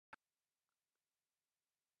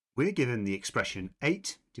We're given the expression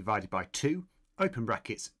 8 divided by 2, open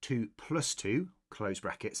brackets, 2 plus 2, close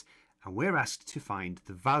brackets, and we're asked to find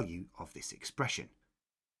the value of this expression.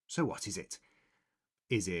 So what is it?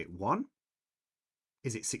 Is it 1?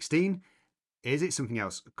 Is it 16? Is it something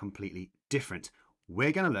else completely different?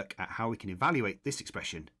 We're going to look at how we can evaluate this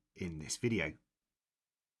expression in this video.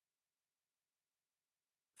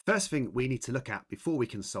 First thing we need to look at before we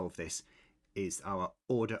can solve this is our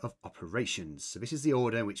order of operations. So this is the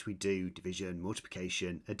order in which we do division,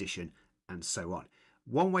 multiplication, addition, and so on.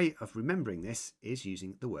 One way of remembering this is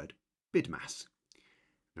using the word BIDMAS.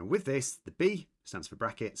 Now with this, the B stands for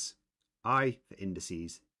brackets, I for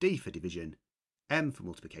indices, D for division, M for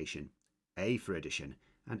multiplication, A for addition,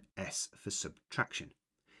 and S for subtraction.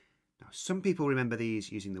 Now some people remember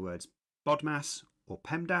these using the words BODMAS or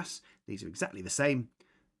PEMDAS. These are exactly the same.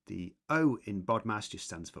 The O in BODMAS just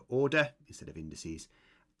stands for order instead of indices,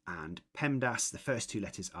 and PEMDAS, the first two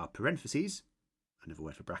letters are parentheses, another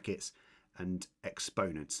word for brackets, and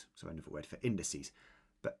exponents, so another word for indices.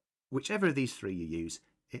 But whichever of these three you use,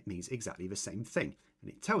 it means exactly the same thing, and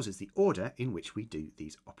it tells us the order in which we do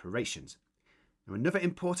these operations. Now another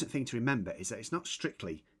important thing to remember is that it's not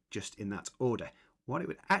strictly just in that order. What it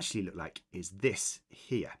would actually look like is this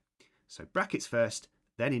here. So brackets first,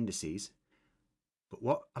 then indices. But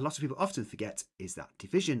what a lot of people often forget is that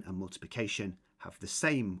division and multiplication have the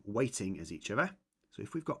same weighting as each other. So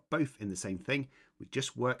if we've got both in the same thing, we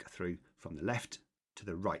just work through from the left to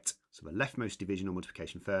the right. So the leftmost division or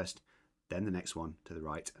multiplication first, then the next one to the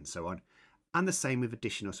right, and so on. And the same with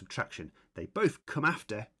addition or subtraction. They both come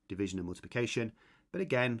after division and multiplication, but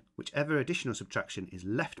again, whichever addition or subtraction is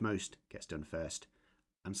leftmost gets done first,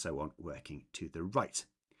 and so on, working to the right.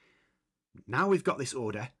 Now we've got this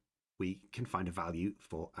order, we can find a value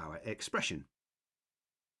for our expression.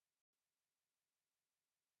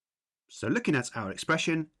 So looking at our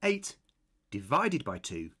expression, 8 divided by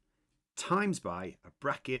 2 times by a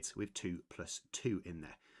bracket with 2 plus 2 in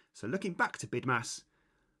there. So looking back to BIDMAS,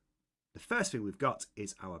 the first thing we've got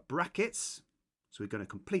is our brackets. So we're going to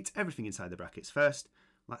complete everything inside the brackets first.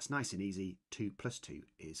 Well, that's nice and easy. 2 plus 2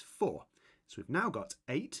 is 4. So we've now got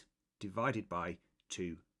 8 divided by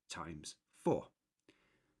 2 times 4.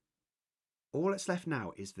 All that's left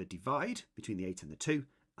now is the divide between the 8 and the 2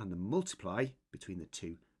 and the multiply between the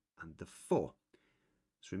 2 and the 4.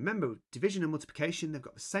 So remember, division and multiplication, they've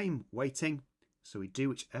got the same weighting, so we do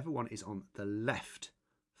whichever one is on the left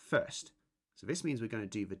first. So this means we're going to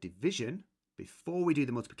do the division before we do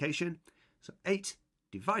the multiplication. So 8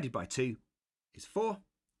 divided by 2 is 4,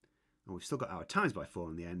 and we've still got our times by 4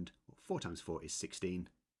 in the end. 4 times 4 is 16,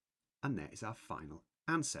 and there is our final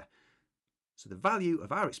answer. So the value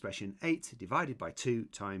of our expression, 8 divided by 2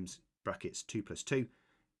 times brackets 2 plus 2,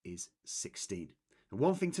 is 16. And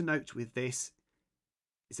one thing to note with this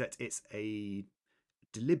is that it's a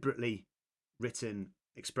deliberately written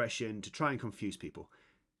expression to try and confuse people.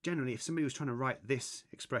 Generally, if somebody was trying to write this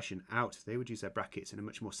expression out, they would use their brackets in a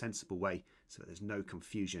much more sensible way so that there's no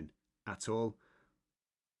confusion at all.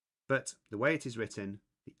 But the way it is written,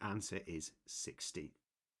 the answer is 16.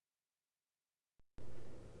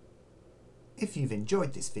 If you've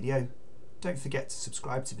enjoyed this video, don't forget to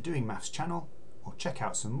subscribe to the Doing Maths channel or check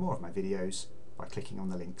out some more of my videos by clicking on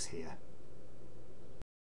the links here.